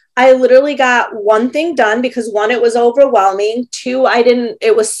it. I literally got 1 thing done because 1, it was overwhelming. 2,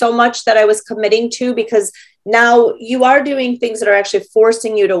 it was so much that I was committing to, because now you are doing things that are actually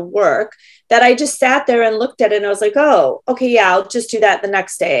forcing you to work, that I just sat there and looked at it and I was like, oh, okay, yeah, I'll just do that the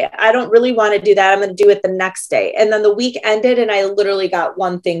next day. I don't really want to do that. I'm going to do it the next day. And then the week ended and I literally got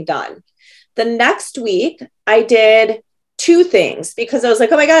 1 thing done. The next week I did 2 things because I was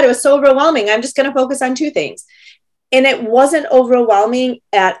like, oh my God, it was so overwhelming. I'm just going to focus on 2 things. And it wasn't overwhelming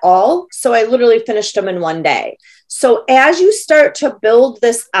at all. So I literally finished them in 1 day. So as you start to build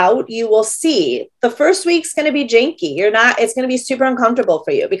this out, you will see the first week's going to be janky. It's going to be super uncomfortable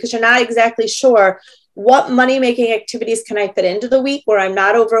for you because you're not exactly sure what money-making activities can I fit into the week where I'm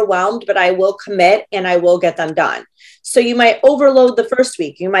not overwhelmed, but I will commit and I will get them done. So you might overload the first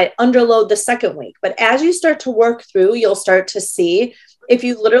week. You might underload the second week. But as you start to work through, you'll start to see if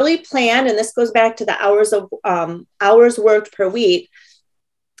you literally plan, and this goes back to the hours worked per week.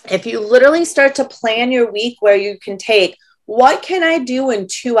 If you literally start to plan your week where you can take, what can I do in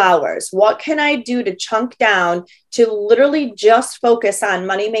 2 hours? What can I do to chunk down to literally just focus on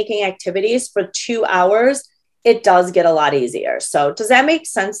money-making activities for 2 hours? It does get a lot easier. So does that make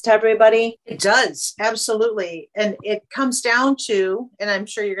sense to everybody? It does. Absolutely. And it comes down to, and I'm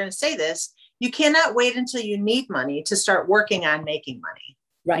sure you're going to say this, you cannot wait until you need money to start working on making money.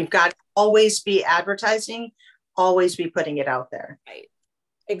 Right. You've got to always be advertising, always be putting it out there. Right.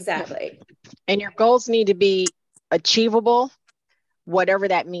 Exactly. And your goals need to be achievable, whatever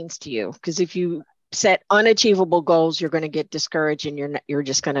that means to you. Because if you set unachievable goals, you're going to get discouraged and you're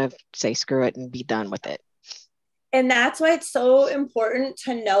just going to say, screw it and be done with it. And that's why it's so important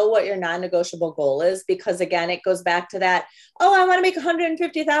to know what your non-negotiable goal is, because again, it goes back to that, oh, I want to make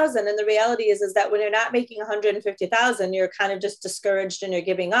 150,000. And the reality is that when you're not making 150,000, you're kind of just discouraged and you're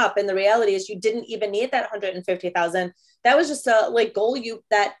giving up. And the reality is you didn't even need that 150,000. That was just a goal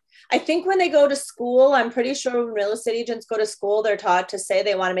that I think when they go to school, I'm pretty sure when real estate agents go to school, they're taught to say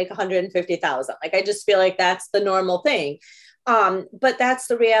they want to make 150,000. I just feel like that's the normal thing. But that's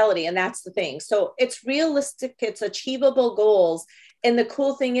the reality and that's the thing. So it's realistic, it's achievable goals. And the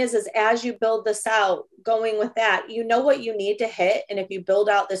cool thing is as you build this out, going with that, you know what you need to hit. And if you build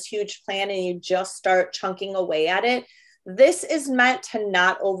out this huge plan and you just start chunking away at it, this is meant to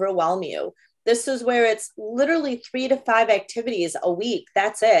not overwhelm you. This is where it's literally 3 to 5 activities a week.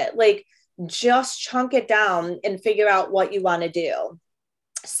 That's it. Just chunk it down and figure out what you want to do.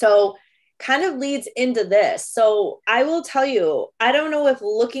 So kind of leads into this. So I will tell you, I don't know if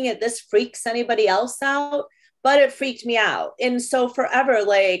looking at this freaks anybody else out, but it freaked me out. And so forever,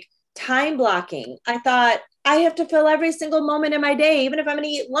 time blocking, I thought I have to fill every single moment in my day. Even if I'm going to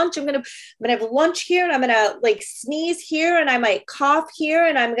eat lunch, I'm going to have lunch here and I'm going to sneeze here and I might cough here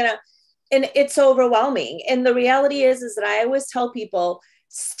and and it's overwhelming. And the reality is that I always tell people,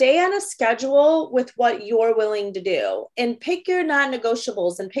 stay on a schedule with what you're willing to do and pick your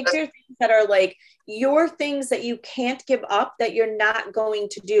non-negotiables and pick your things that are your things that you can't give up, that you're not going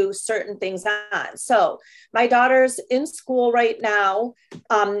to do certain things on. So my daughter's in school right now,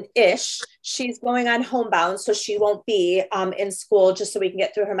 she's going on homebound, so she won't be in school just so we can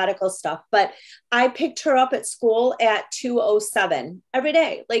get through her medical stuff. But I picked her up at school at 2:07 every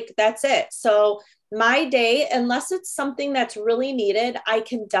day. That's it. So my day, unless it's something that's really needed, I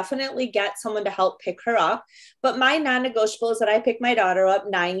can definitely get someone to help pick her up. But my non-negotiable is that I pick my daughter up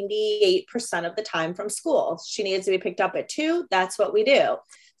 98% of the time from school. She needs to be picked up at 2. That's what we do.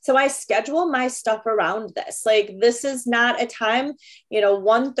 So I schedule my stuff around this. This is not a time,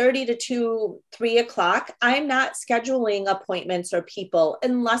 1:30 to 2, 3 o'clock. I'm not scheduling appointments or people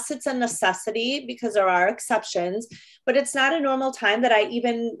unless it's a necessity, because there are exceptions, but it's not a normal time that I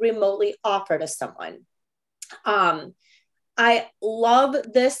even remotely offer to someone. I love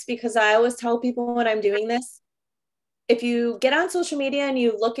this because I always tell people when I'm doing this, if you get on social media and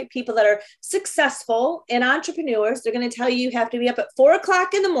you look at people that are successful and entrepreneurs, they're going to tell you you have to be up at 4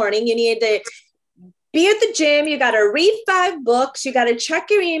 o'clock in the morning. You need to be at the gym. You got to read 5 books. You got to check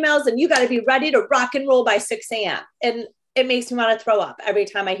your emails and you got to be ready to rock and roll by 6 a.m. And it makes me want to throw up every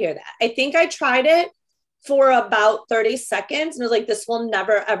time I hear that. I think I tried it for about 30 seconds and I was like, this will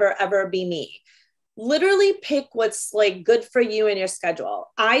never, ever, ever be me. Literally pick what's good for you in your schedule.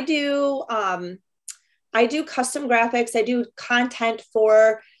 I do custom graphics. I do content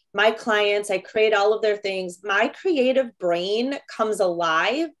for my clients. I create all of their things. My creative brain comes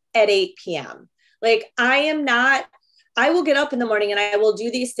alive at 8 p.m. I will get up in the morning and I will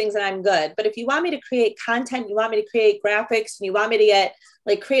do these things and I'm good. But if you want me to create content, you want me to create graphics, and you want me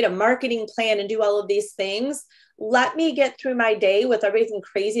to create a marketing plan and do all of these things, let me get through my day with everything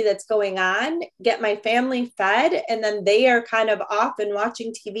crazy that's going on, get my family fed, and then they are kind of off and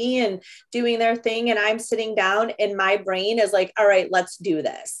watching TV and doing their thing. And I'm sitting down and my brain is like, all right, let's do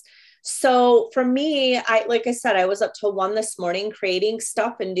this. So for me, like I said, I was up till 1 this morning creating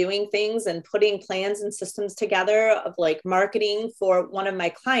stuff and doing things and putting plans and systems together of like marketing for one of my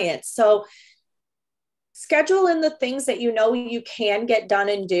clients. So schedule in the things that you know you can get done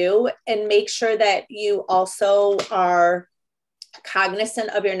and do, and make sure that you also are cognizant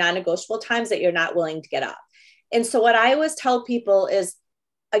of your non-negotiable times that you're not willing to get up. And so what I always tell people is,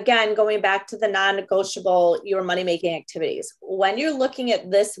 again, going back to the non-negotiable, your money-making activities. When you're looking at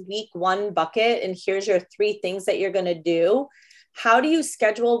this week 1 bucket, and here's your 3 things that you're going to do, how do you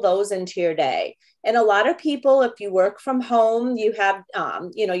schedule those into your day? And a lot of people, if you work from home, you have,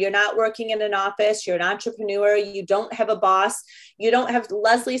 you're not working in an office, you're an entrepreneur, you don't have a boss, you don't have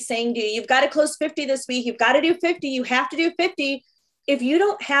Leslie saying to you, you've got to close 50 this week, you've got to do 50, you have to do 50. If you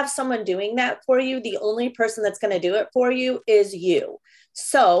don't have someone doing that for you, the only person that's going to do it for you is you.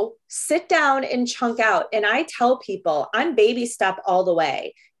 So sit down and chunk out. And I tell people, I'm baby step all the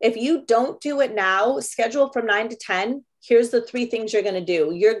way. If you don't do it now, schedule from 9 to 10. Here's the 3 things you're going to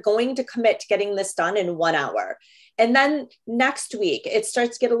do. You're going to commit to getting this done in 1 hour. And then next week, it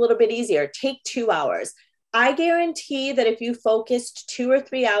starts to get a little bit easier. Take 2 hours. I guarantee that if you focused 2 or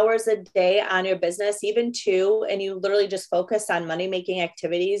 3 hours a day on your business, even 2, and you literally just focus on money-making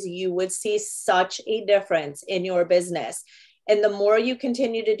activities, you would see such a difference in your business. And the more you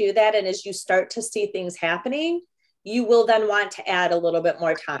continue to do that, and as you start to see things happening, you will then want to add a little bit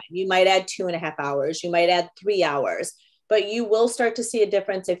more time. You might add 2.5 hours, you might add 3 hours, but you will start to see a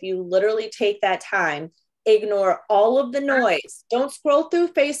difference if you literally take that time, ignore all of the noise. Don't scroll through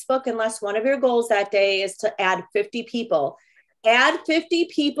Facebook unless one of your goals that day is to add 50 people. Add 50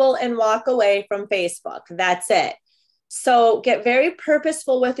 people and walk away from Facebook. That's it. So get very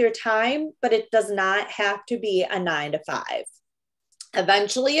purposeful with your time, but it does not have to be a 9 to 5.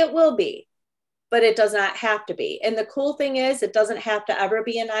 Eventually it will be, but it does not have to be. And the cool thing is, it doesn't have to ever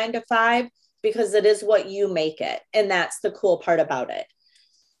be a 9 to 5 because it is what you make it. And that's the cool part about it.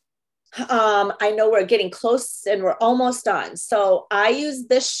 I know we're getting close and we're almost done. So I use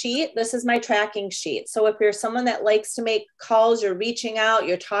this sheet. This is my tracking sheet. So if you're someone that likes to make calls, you're reaching out,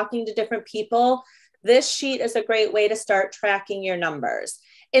 you're talking to different people, this sheet is a great way to start tracking your numbers.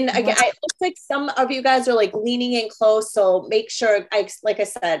 And again, it looks like some of you guys are like leaning in close. So make sure, like I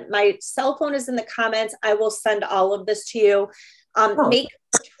said, my cell phone is in the comments. I will send all of this to you. Make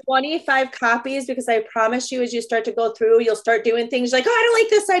 25 copies, because I promise you, as you start to go through, you'll start doing things like, oh, I don't like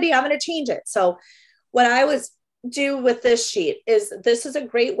this idea, I'm going to change it. So what I always do with this sheet is, this is a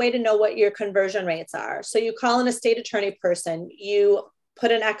great way to know what your conversion rates are. So you call an estate attorney person, you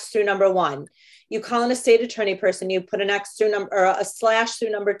put an X through number 1. You call an estate attorney person, you put an X through number, or a slash through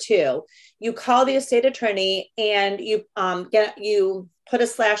number 2. You call the estate attorney and you put a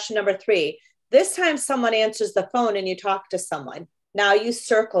slash to number 3. This time someone answers the phone and you talk to someone. Now you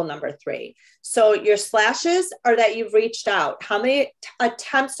circle number 3. So your slashes are that you've reached out. How many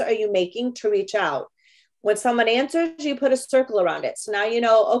attempts are you making to reach out? When someone answers, you put a circle around it. So now you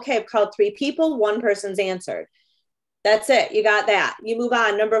know, okay, I've called 3 people, 1 person's answered. That's it. You got that. You move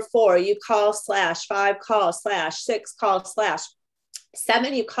on. Number 4, you call slash, 5 call slash, 6 call slash,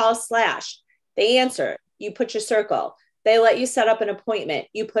 7, you call slash. They answer. You put your circle. They let you set up an appointment.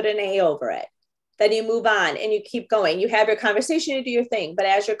 You put an A over it. Then you move on and you keep going. You have your conversation, you do your thing, but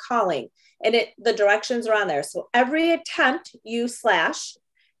as you're calling, and the directions are on there. So every attempt you slash,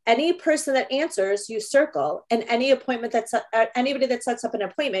 any person that answers, you circle, and any appointment anybody that sets up an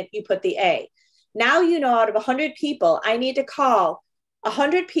appointment, you put the A. Now, you know, out of 100 people, I need to call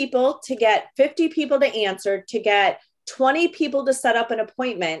 100 people to get 50 people to answer, to get 20 people to set up an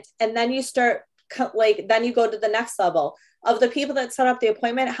appointment. And then you start then you go to the next level of the people that set up the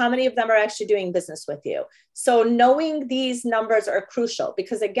appointment. How many of them are actually doing business with you? So knowing these numbers are crucial,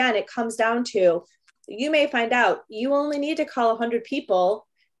 because again, it comes down to, you may find out you only need to call 100 people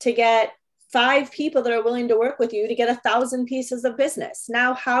to get 5 people that are willing to work with you to get 1,000 pieces of business.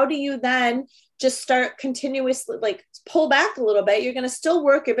 Now, how do you then just start continuously, pull back a little bit? You're going to still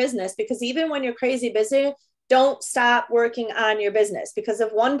work your business, because even when you're crazy busy, don't stop working on your business, because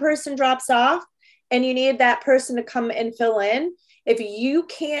if one person drops off and you need that person to come and fill in, if you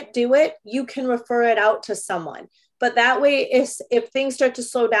can't do it, you can refer it out to someone. But that way, if things start to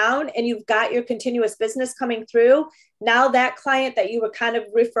slow down and you've got your continuous business coming through, now that client that you were kind of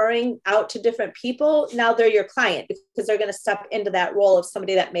referring out to different people, now they're your client because they're going to step into that role of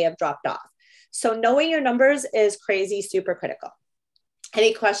somebody that may have dropped off. So knowing your numbers is crazy, super critical.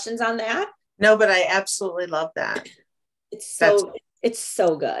 Any questions on that? No, but I absolutely love that. It's so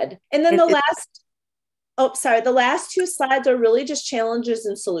good. And then the last two slides are really just challenges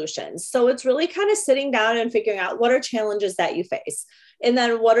and solutions. So it's really kind of sitting down and figuring out what are challenges that you face, and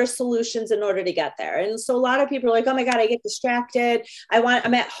then what are solutions in order to get there. And so a lot of people are like, oh my God, I get distracted.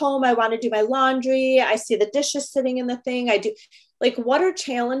 I'm at home. I want to do my laundry. I see the dishes sitting in the thing. I do, like, what are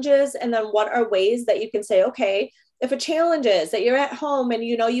challenges? And then what are ways that you can say, okay, if a challenge is that you're at home and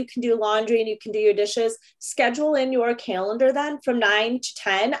you know you can do laundry and you can do your dishes, schedule in your calendar then from 9 to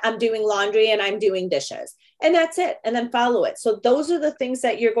 10, I'm doing laundry and I'm doing dishes. And that's it. And then follow it. So those are the things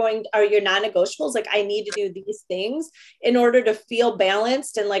that are your non-negotiables. Like, I need to do these things in order to feel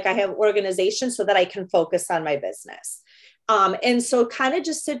balanced and like I have organization so that I can focus on my business. And so kind of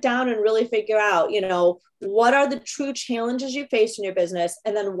just sit down and really figure out, what are the true challenges you face in your business?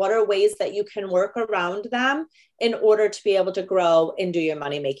 And then what are ways that you can work around them in order to be able to grow and do your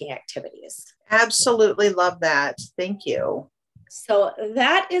money-making activities. Absolutely love that. Thank you. So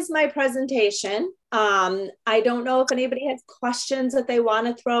that is my presentation. I don't know if anybody has questions that they want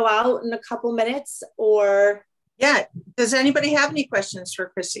to throw out in a couple minutes or. Yeah. Does anybody have any questions for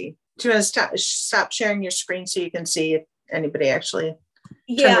Chrissy? Do you want to stop sharing your screen so you can see if anybody actually?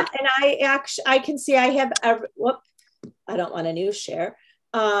 Yeah. And I can see I have, I don't want a new share.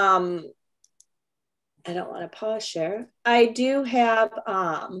 I don't want to pause share. I do have,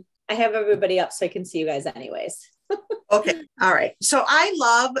 I have everybody up so I can see you guys anyways. Okay. All right. So I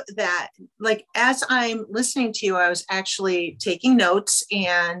love that, like, as I'm listening to you, I was actually taking notes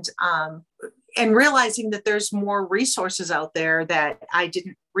and realizing that there's more resources out there that I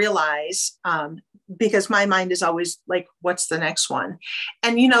didn't realize, because my mind is always like, what's the next one?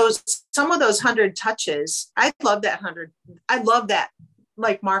 And, some of those 100 touches, I love that 100. I love that,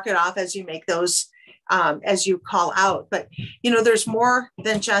 like, mark it off as you make those, as you call out. But, there's more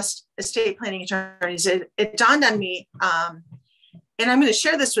than just estate planning attorneys. It dawned on me, and I'm going to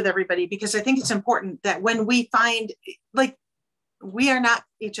share this with everybody because I think it's important that when we find, like, we are not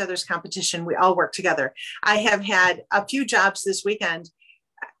each other's competition. We all work together. I have had a few jobs this weekend.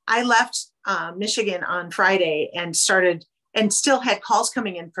 I left Michigan on Friday and still had calls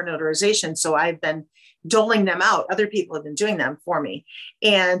coming in for notarization. So I've been doling them out. Other people have been doing them for me.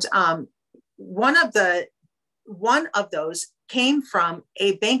 And one of those came from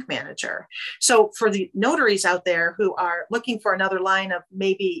a bank manager. So for the notaries out there who are looking for another line of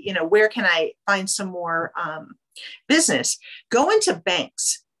maybe, where can I find some more business, go into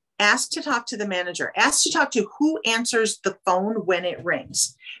banks, ask to talk to the manager, ask to talk to who answers the phone when it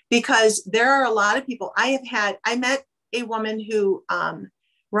rings, because there are a lot of people. I met a woman who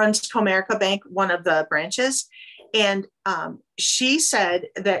runs Comerica Bank, one of the branches. And she said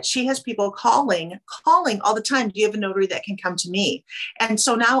that she has people calling all the time. Do you have a notary that can come to me? And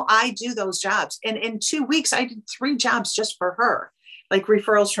so now I do those jobs. And in 2 weeks, I did 3 jobs just for her, like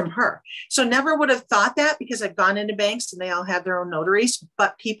referrals from her. So never would have thought that because I've gone into banks and they all have their own notaries,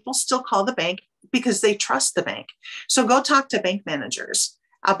 but people still call the bank because they trust the bank. So go talk to bank managers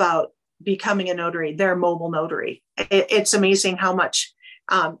about becoming a notary, their mobile notary. It's amazing how much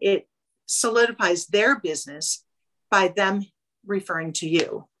it solidifies their business by them referring to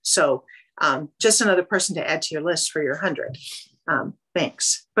you. So just another person to add to your list for your 100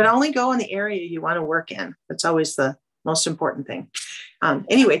 banks, but only go in the area you want to work in. That's always the most important thing.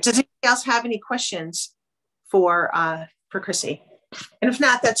 Anyway, does anybody else have any questions for Chrissy? And if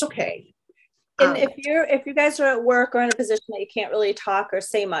not, that's okay. And if you guys are at work or in a position that you can't really talk or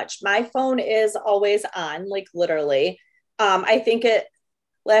say much, my phone is always on, like literally.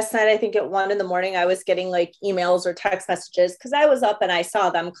 Last night, I think at 1 a.m, I was getting like emails or text messages because I was up and I saw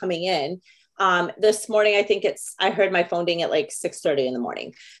them coming in. This morning, I heard my phone ding at like 6:30 in the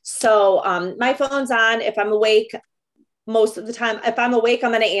morning. So my phone's on. If I'm awake, most of the time, if I'm awake, I'm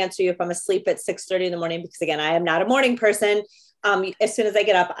going to answer you. If I'm asleep at 6:30 in the morning, because again, I am not a morning person. As soon as I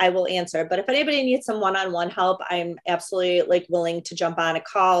get up, I will answer. But if anybody needs some one-on-one help, I'm absolutely like willing to jump on a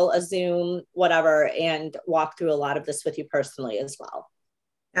call, a Zoom, whatever, and walk through a lot of this with you personally as well.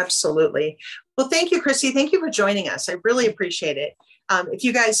 Absolutely. Well, thank you, Chrissy. Thank you for joining us. I really appreciate it. If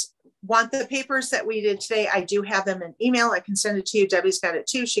you guys want the papers that we did today, I do have them in email. I can send it to you. Debbie's got it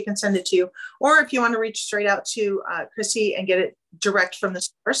too. She can send it to you. Or if you want to reach straight out to Chrissy and get it direct from the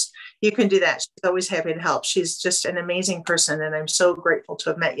source, you can do that. She's always happy to help. She's just an amazing person, and I'm so grateful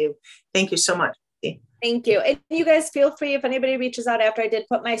to have met you. Thank you so much. Thank you. And you guys feel free, if anybody reaches out after, I did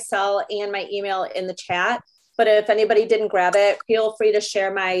put my cell and my email in the chat, but if anybody didn't grab it, feel free to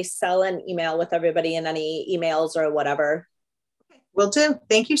share my cell and email with everybody in any emails or whatever. Will do.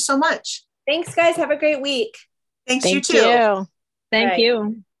 Thank you so much. Thanks, guys. Have a great week. Thanks, you too. Thank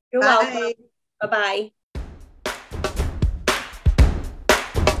you. You're Bye. welcome. Bye-bye.